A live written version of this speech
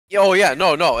Oh yeah,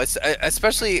 no. It's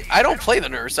especially I don't play the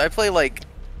nurse. I play like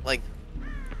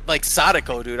like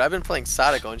Sadako, dude. I've been playing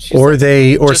Sadako, and she's Or like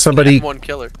they, or just somebody, an M1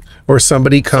 killer. or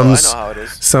somebody So I know comes, how it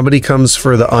is. somebody comes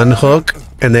for the unhook,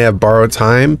 and they have borrowed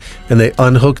time, and they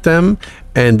unhook them,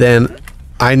 and then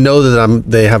I know that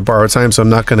they have borrowed time, so I'm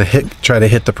not gonna try to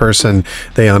hit the person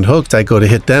they unhooked. I go to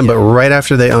hit them, but right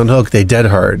after they unhook, they dead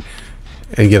hard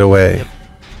and get away. Yep.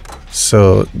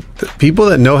 So the people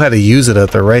that know how to use it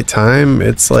at the right time,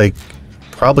 it's like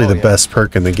probably the best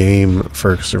perk in the game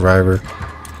for Survivor.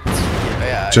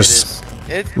 Yeah, just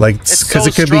like because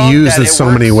it could be used in so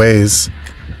many ways.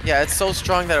 Yeah, it's so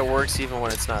strong that it works even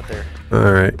when it's not there.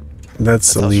 All right,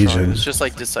 that's the Legion. It's just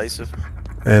like decisive.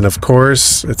 And of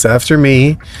course, it's after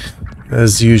me,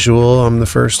 as usual. I'm the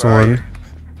first one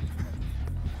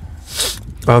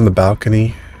on the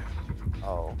balcony. Oh,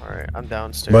 all right, I'm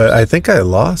downstairs. But I think I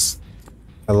lost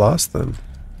them.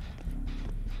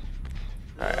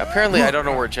 All right, apparently I don't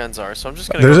know where gens are, so I'm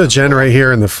just gonna. There's a gen right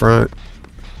here in the front.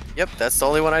 Yep, that's the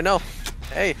only one I know.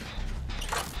 Hey,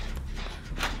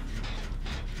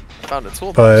 found a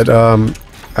toolbox. But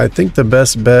I think the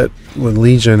best bet with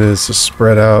Legion is to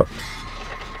spread out,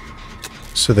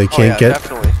 so they can't get.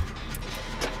 Definitely.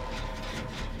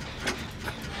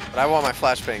 But I want my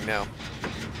flashbang now.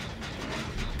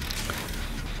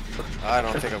 I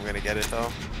don't think I'm gonna get it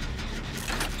though.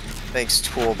 Thanks,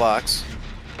 toolbox.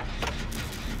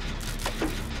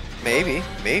 Maybe.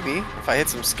 If I hit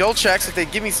some skill checks, if they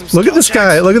give me some skill Look at this checks.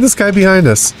 guy. Look at this guy behind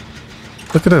us.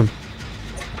 Look at him.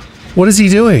 What is he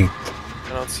doing? I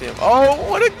don't see him. Oh,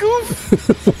 what a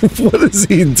goof! What is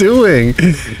he doing?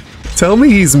 Tell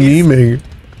me he's memeing.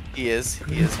 He is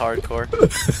hardcore.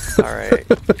 Alright.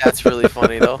 That's really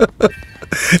funny though.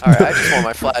 Alright, I just want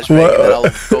my flashbang and then I'll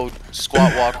go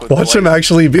squat walk with Watch him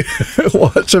actually be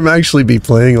watch him actually be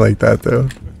playing like that though.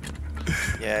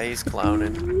 Yeah, he's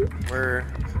clowning. Where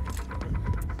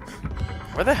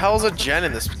the hell's a gen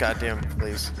in this goddamn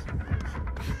place?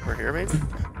 We're here maybe?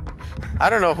 I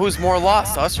don't know who's more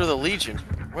lost, us or the Legion.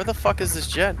 Where the fuck is this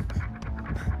gen?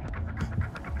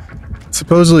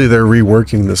 Supposedly they're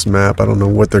reworking this map. I don't know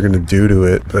what they're gonna do to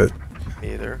it, but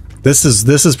Me either. this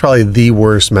is probably the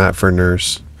worst map for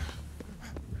Nurse.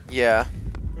 Yeah.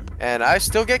 And I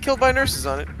still get killed by nurses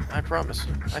on it. I promise.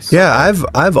 Yeah,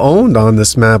 I've owned on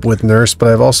this map with Nurse, but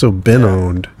I've also been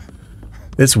owned.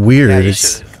 It's weird. Yeah,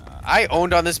 I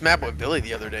owned on this map with Billy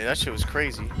the other day. That shit was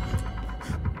crazy.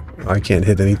 I can't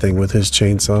hit anything with his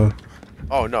chainsaw.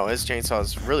 Oh no, his chainsaw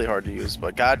is really hard to use,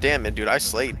 but goddamn it, dude, I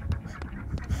slayed.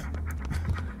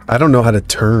 I don't know how to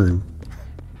turn.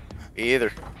 Me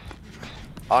either.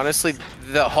 Honestly,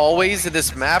 the hallways of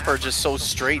this map are just so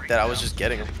straight that I was just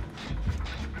getting them.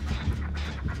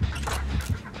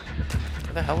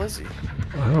 Where the hell is he?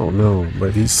 I don't know,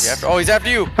 but he's... Oh, he's after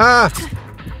you! Ah!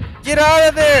 Get out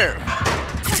of there!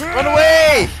 Run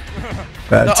away!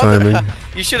 Bad timing.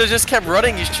 You should have just kept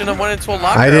running. You shouldn't have went into a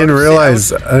locker. I didn't realize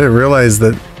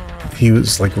that he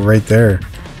was like right there.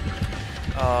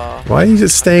 Why are you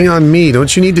just staying on me?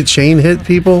 Don't you need to chain hit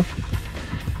people?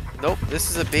 Nope, this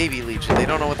is a baby Legion. They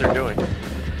don't know what they're doing.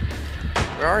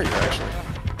 Where are you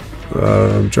actually?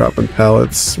 I'm dropping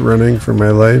pallets, running for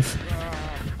my life.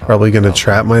 Probably gonna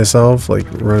trap myself, like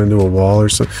run into a wall or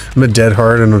something. I'm a dead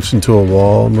hard and I'm into a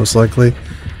wall, most likely.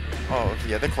 Oh,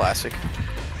 yeah, the classic.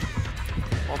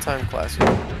 All-time classic.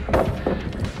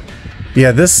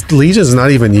 Yeah, this Legion's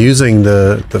not even using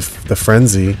the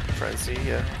frenzy. Frenzy,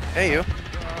 yeah. Hey, you.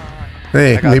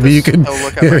 Hey, maybe you could.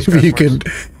 Maybe you could.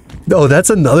 Oh, that's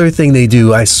another thing they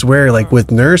do. I swear, like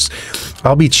with Nurse,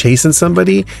 I'll be chasing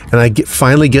somebody and I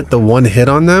finally get the one hit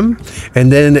on them, and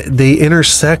then they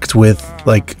intersect with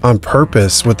like on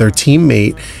purpose with their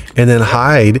teammate, and then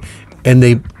hide, and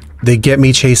they get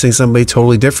me chasing somebody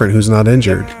totally different who's not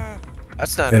injured.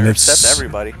 That's not Nurse. That's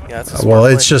everybody. Yeah. That's Well,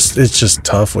 it's just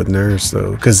tough with Nurse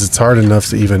though, because it's hard enough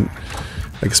to even,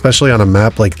 like, especially on a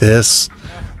map like this,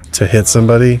 to hit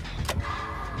somebody.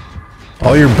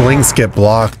 All your blinks get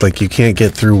blocked, like you can't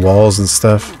get through walls and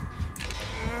stuff.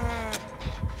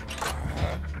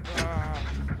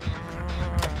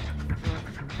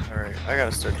 Alright, I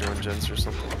gotta start doing gens or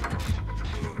something.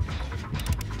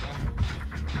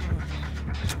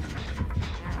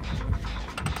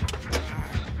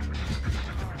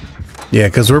 Yeah,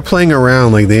 because we're playing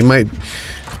around, like they might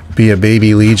be a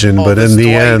baby Legion, but in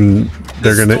the end,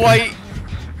 they're gonna... Dwight!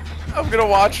 I'm gonna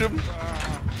watch him.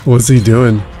 What's he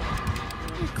doing?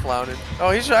 Clowning.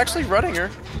 Oh, he's actually running her.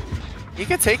 He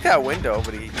could take that window,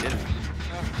 but he didn't.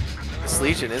 This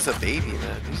Legion is a baby,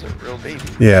 man. He's a real baby.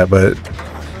 Yeah, but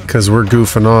because we're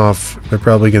goofing off, they're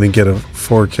probably going to get a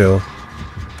 4 kill.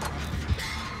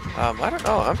 I don't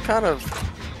know. I'm kind of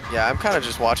Yeah, I'm kind of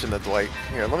just watching the Dwight.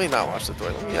 Here, let me not watch the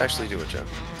Dwight. Let me actually do a gen.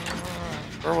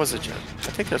 Where was it, gen?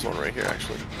 I think there's one right here,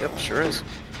 actually. Yep, sure is.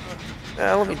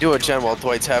 Yeah, let me do a gen while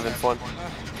Dwight's having fun.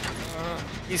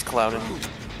 He's clowning.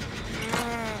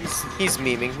 He's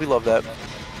memeing. We love that.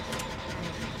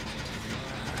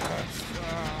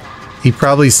 He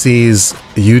probably sees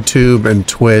YouTube and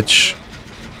Twitch.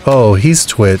 Oh, he's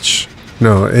Twitch.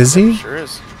 No, is he? Sure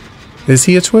is. Is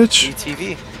he a Twitch?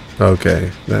 TV.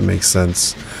 Okay, that makes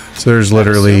sense. So there's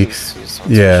literally,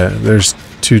 yeah, there's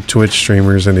 2 Twitch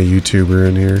streamers and a YouTuber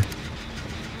in here.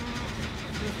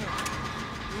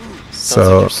 Sounds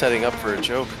like you're setting up for a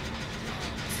joke.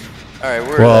 All right,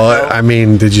 we're. Well, I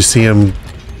mean, did you see him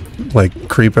like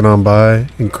creeping on by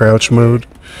in crouch mode?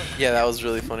 Yeah, that was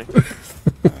really funny.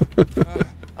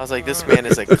 I was like, this man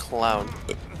is a clown.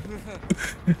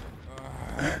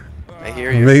 I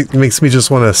hear you. Makes me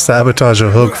just want to sabotage a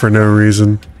hook for no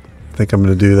reason. I think I'm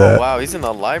gonna do that. Oh wow, he's in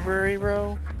the library,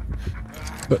 bro.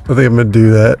 I think I'm gonna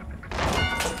do that.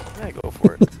 Yeah, go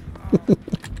for it.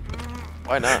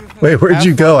 Why not? Wait, where'd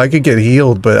you go? I could get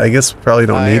healed, but I guess we probably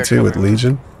don't need to with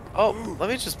Legion. Oh, let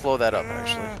me just blow that up,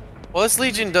 actually. Well, this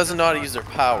Legion doesn't know how to use their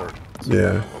power. So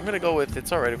yeah. I'm gonna go with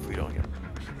it's alright if we don't heal.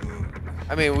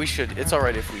 I mean, we should. It's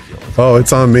alright if we heal. Oh,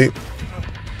 it's on me.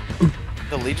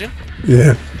 The Legion?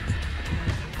 Yeah.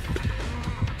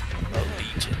 The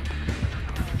Legion.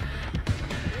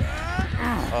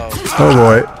 Oh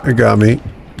boy, it got me.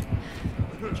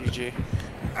 GG.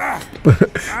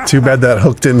 Too bad that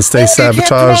hook didn't stay sabotaged.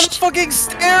 You can't throw on fucking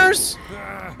stairs!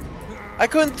 I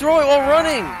couldn't throw it while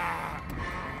running!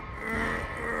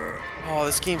 Oh,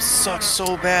 this game sucks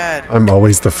so bad. I'm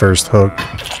always the first hook.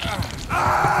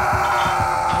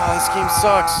 Oh, this game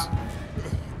sucks.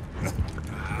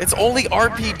 It's only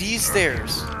RPD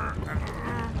stairs.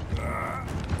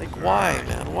 Like, why,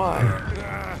 man? Why?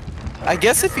 I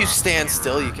guess if you stand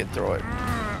still, you can throw it.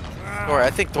 Or I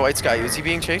think Dwight's got you. Is he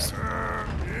being chased?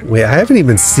 Wait, I haven't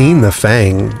even seen the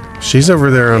Fang. She's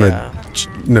over there on a...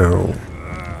 No.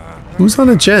 Who's on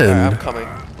a gen? Yeah, I'm coming.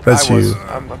 That's you.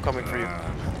 I'm coming for you.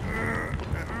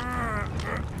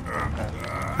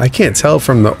 I can't tell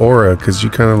from the aura because you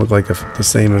kind of look like the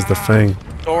same as the Fang.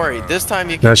 Don't worry. This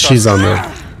time you can... Now she's on there.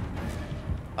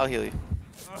 I'll heal you.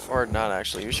 Or not,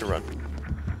 actually. You should run.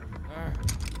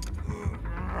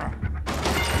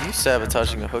 Are you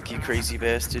sabotaging a hook, you crazy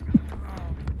bastard?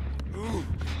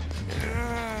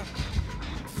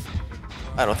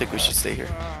 I don't think we should stay here.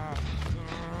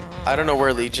 I don't know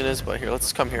where Legion is, but here,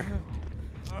 let's come here.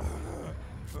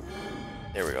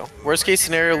 There we go. Worst case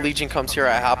scenario, Legion comes here,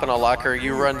 I hop in a locker,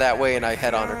 you run that way, and I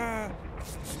head on her.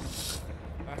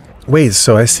 Wait,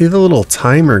 so I see the little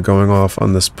timer going off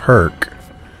on this perk.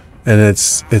 And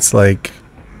it's like...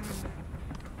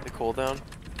 The cooldown?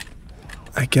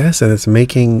 I guess, and it's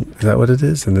making... Is that what it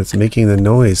is? And it's making the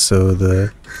noise, so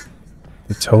the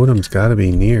totem's gotta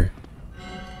be near.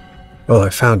 Oh, I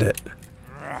found it.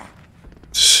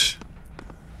 Shh.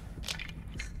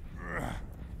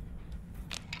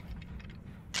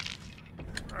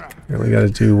 I only gotta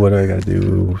do what I gotta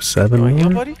do. 7 more? Heal,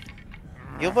 buddy?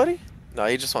 Heal, buddy? No,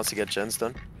 he just wants to get gens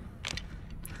done.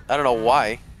 I don't know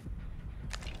why.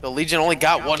 The Legion only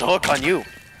got 1 hook on you.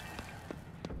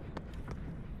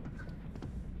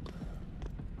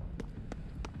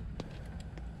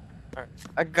 Alright,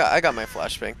 I got my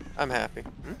flashbang. I'm happy.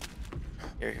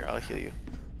 Here, I'll heal you.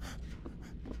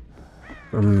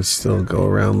 I'm gonna still go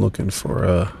around looking for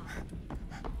a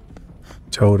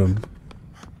totem.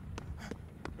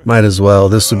 Might as well.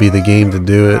 This would be the game to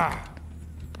do it.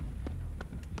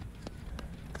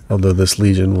 Although this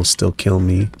Legion will still kill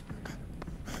me.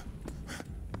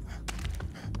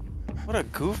 What a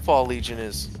goofball Legion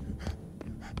is.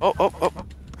 Oh.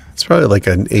 It's probably like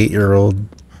an 8-year-old.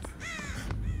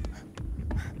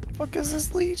 Fuck is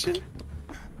this Legion?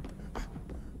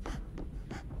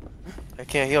 I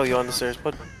can't heal you on the stairs,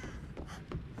 but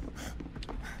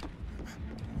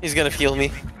he's gonna heal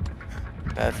me.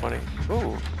 Bad funny.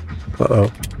 Ooh.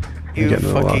 Uh-oh. You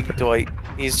fucking Dwight.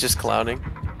 He's just clowning.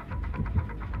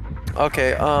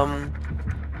 Okay,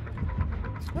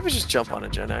 let me just jump on a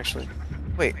gen, actually.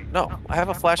 Wait, no. I have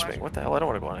a flashbang. What the hell? I don't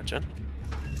want to go on a gen.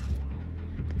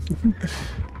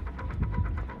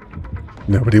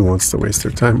 Nobody wants to waste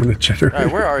their time on a generator.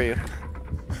 Alright, where are you?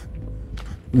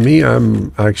 Me,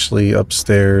 I'm actually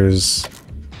upstairs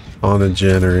on a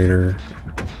generator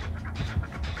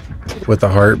with a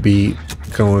heartbeat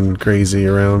going crazy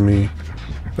around me.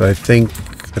 But I think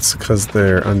it's because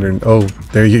they're under... Oh,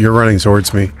 there you're running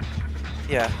towards me.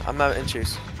 Yeah, I'm not in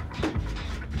chase.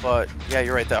 But, yeah,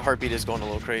 you're right. That heartbeat is going a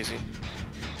little crazy.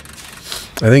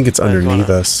 I think it's underneath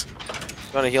us.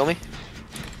 You want to heal me?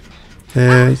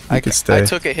 You could stay. I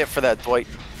took a hit for that Dwight,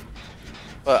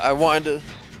 but I wanted to.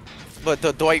 But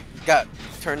the Dwight got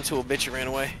turned into a bitch and ran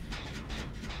away.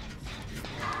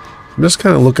 I'm just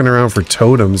kind of looking around for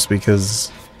totems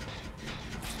because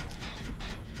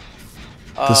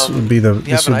this would be the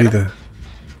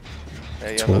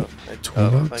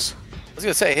toolbox. I was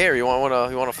gonna say, here, you want a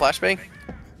flashbang?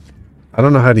 I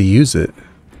don't know how to use it.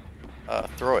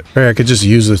 Throw it. Hey, I could just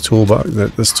use this toolbox.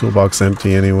 This toolbox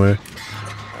empty anyway.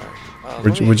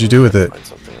 What'd you do with it? Find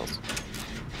something else.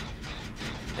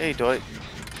 Hey, Dwight.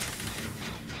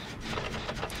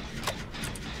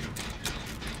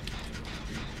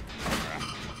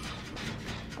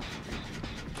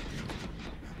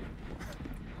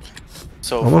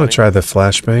 So I want to try the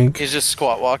flashbang. He's just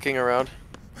squat walking around.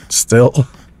 Still.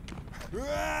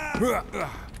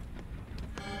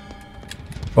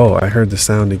 Oh, I heard the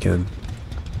sound again.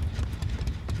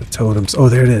 The totems. Oh,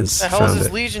 there it is. What the hell is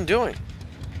this Legion doing?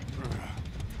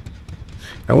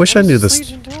 I wish I knew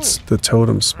the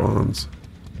totem spawns.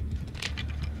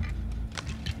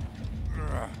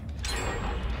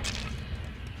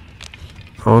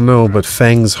 Oh no, but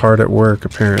Fang's hard at work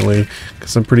apparently,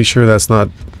 because I'm pretty sure that's not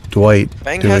Dwight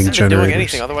Fang doing hasn't been generators. doing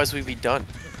anything, otherwise we'd be done.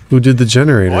 Who did the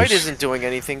generators? Dwight isn't doing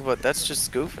anything, but that's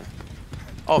just goofing.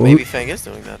 Oh, maybe Fang is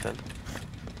doing that then.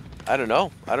 I don't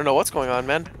know. I don't know what's going on,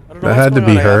 man. I don't know. That had to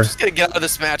be her. I'm just gonna get out of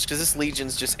this match because this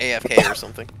Legion's just AFK or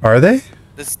something. Are they?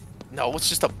 No, it's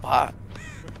just a bot.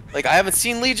 Like, I haven't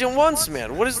seen Legion once,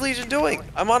 man. What is Legion doing?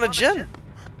 I'm on a gen.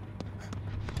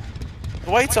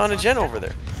 Dwight's on a gen over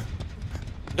there.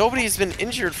 Nobody's been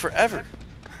injured forever.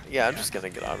 Yeah, I'm just gonna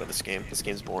get out of this game. This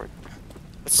game's boring.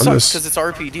 It sucks because it's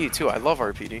RPD too. I love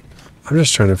RPD. I'm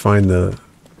just trying to find the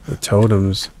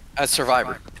totems. As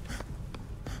Survivor.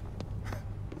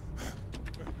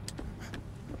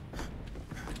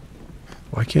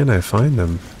 Why can't I find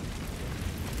them?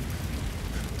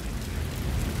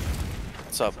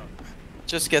 What's up?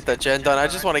 Just get that gen done. I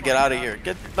just want to get out of here.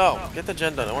 Get the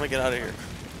gen done. I want to get out of here.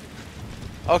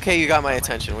 Okay, you got my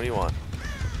attention. What do you want?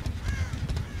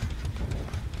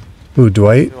 Who,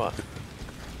 Dwight? What do you want?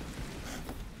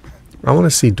 I want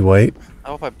to see Dwight. I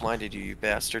hope I blinded you, you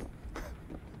bastard.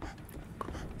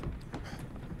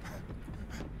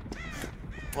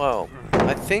 Well,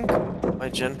 I think my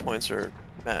gen points are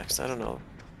maxed. I don't know.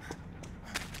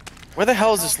 Where the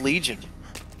hell is this Legion?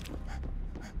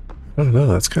 I don't know.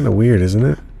 That's kind of weird, isn't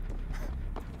it?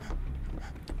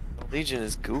 Legion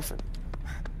is goofing.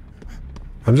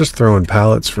 I'm just throwing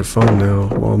pallets for fun now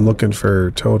while I'm looking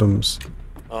for totems.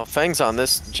 Oh, Fang's on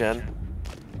this gen.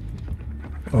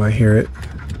 Oh, I hear it.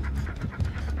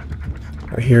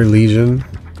 I hear Legion.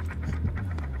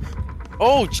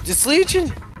 Oh, it's Legion!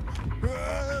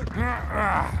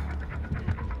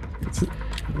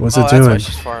 What's it that's doing? why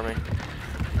she's farming.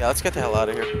 Yeah, let's get the hell out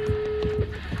of here.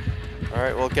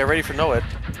 Alright, well, get ready for Noed.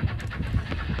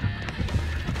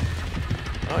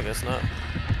 Oh, I guess not.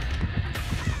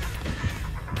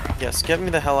 Yes, get me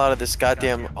the hell out of this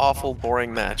goddamn awful,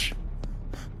 boring match.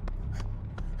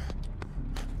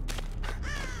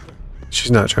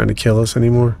 She's not trying to kill us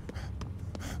anymore.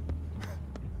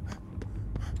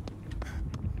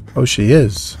 Oh, she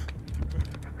is.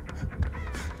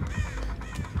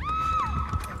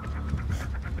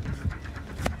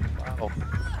 Wow.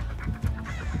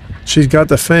 She's got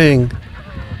the Fang.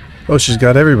 Oh, she's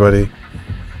got everybody.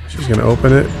 She's gonna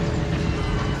open it.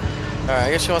 Alright,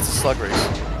 I guess she wants a slug race.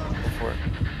 Go for it.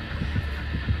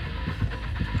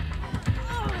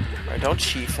 Alright, don't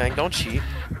cheat, Fang, don't cheat.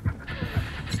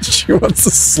 She wants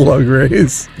a slug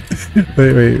race.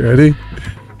 Wait, ready?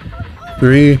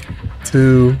 3,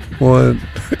 2, 1,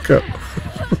 go.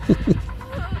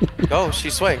 Go, she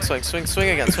swing again, swing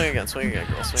again, girl, swing again.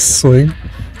 Swing.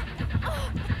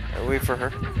 Right, wait for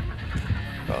her.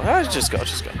 Go, just go.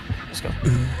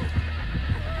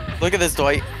 Look at this,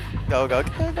 Dwight. Go.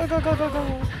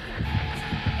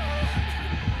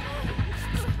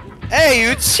 Hey,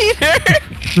 you cheater!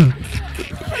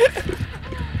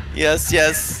 Yes. You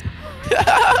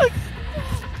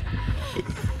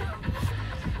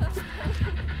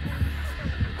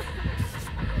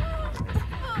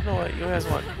know what? You guys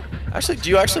want? Actually, do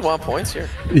you actually want points here?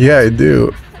 Yeah, I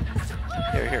do.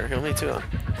 Here, me too.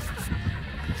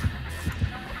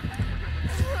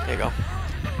 There you go.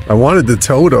 I wanted the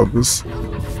totems.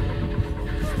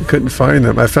 I couldn't find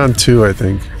them. I found 2, I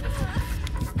think.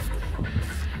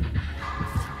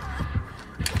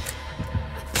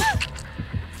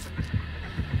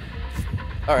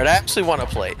 Alright, I actually want to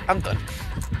play. I'm done.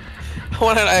 I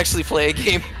want to actually play a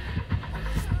game.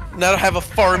 Not have a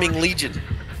farming Legion.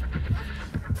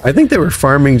 I think they were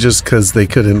farming just because they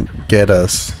couldn't get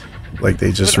us. Like,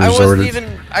 they just But resorted. I wasn't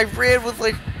even I ran with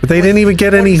like. But they didn't even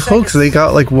get any hooks. They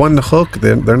got like one hook.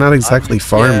 They're not exactly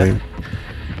farming. Yeah.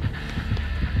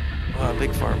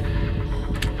 Big farm.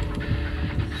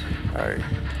 Alright.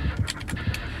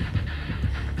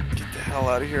 Get the hell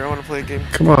out of here. I want to play a game.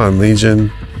 Come on,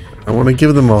 Legion. I want to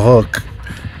give them a hook.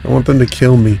 I want them to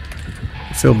kill me.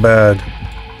 I feel bad.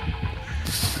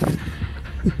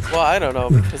 Well, I don't know,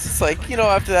 because it's like, you know,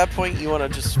 after that point you want to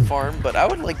just farm, but I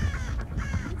would like...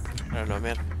 I don't know,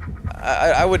 man.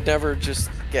 I would never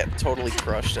just get totally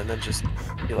crushed and then just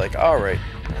be like, alright,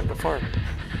 time to farm.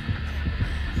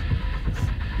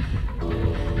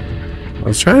 I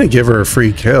was trying to give her a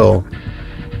free kill,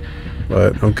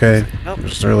 but okay. Nope.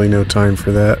 There's really no time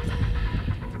for that.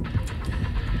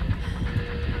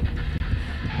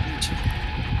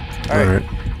 Alright.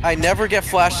 I never get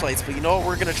flashlights, but you know what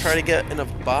we're gonna try to get in a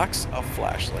box? A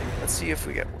flashlight. Let's see if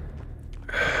we get one.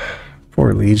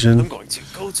 Poor Legion. I'm going to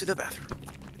go to the bathroom.